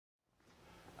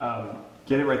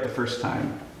Get It Right the First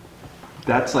Time.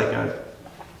 That's like a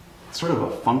sort of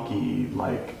a funky,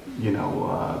 like,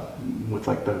 with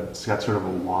like it's got sort of a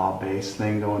wah bass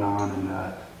thing going on,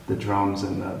 and the drums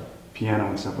and the piano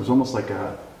and stuff. It was almost like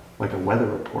a weather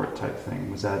report type thing.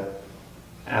 Was that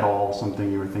at all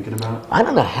something you were thinking about? I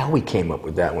don't know how we came up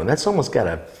with that one. That's almost got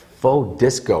a faux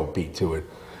disco beat to it.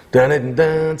 Dun dun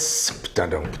dun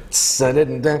dun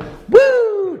dun dun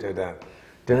woo dun dun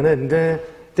dun dun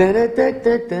dun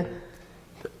dun dun.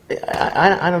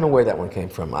 I don't know where that one came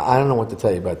from. I don't know what to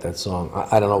tell you about that song.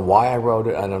 I don't know why I wrote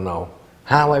it. I don't know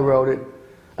how I wrote it.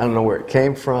 I don't know where it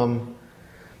came from.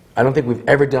 I don't think we've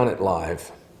ever done it live.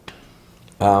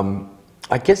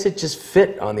 I guess it just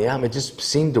fit on the album. It just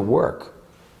seemed to work.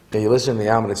 You listen to the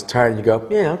album and it's tired and you go,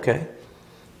 yeah, okay.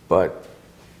 But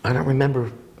I don't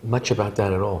remember much about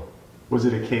that at all. Was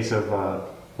it a case of,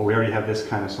 well, we already have this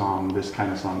kind of song, this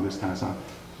kind of song, this kind of song.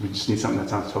 We just need something that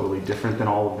sounds totally different than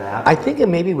all of that? I think it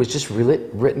maybe was just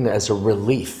written as a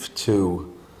relief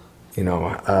to,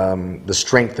 the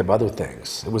strength of other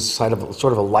things. It was sort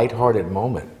of a lighthearted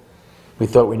moment. We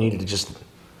thought we needed to just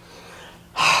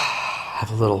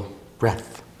have a little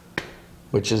breath,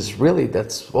 which is really,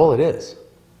 that's all it is.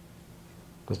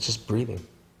 It's just breathing.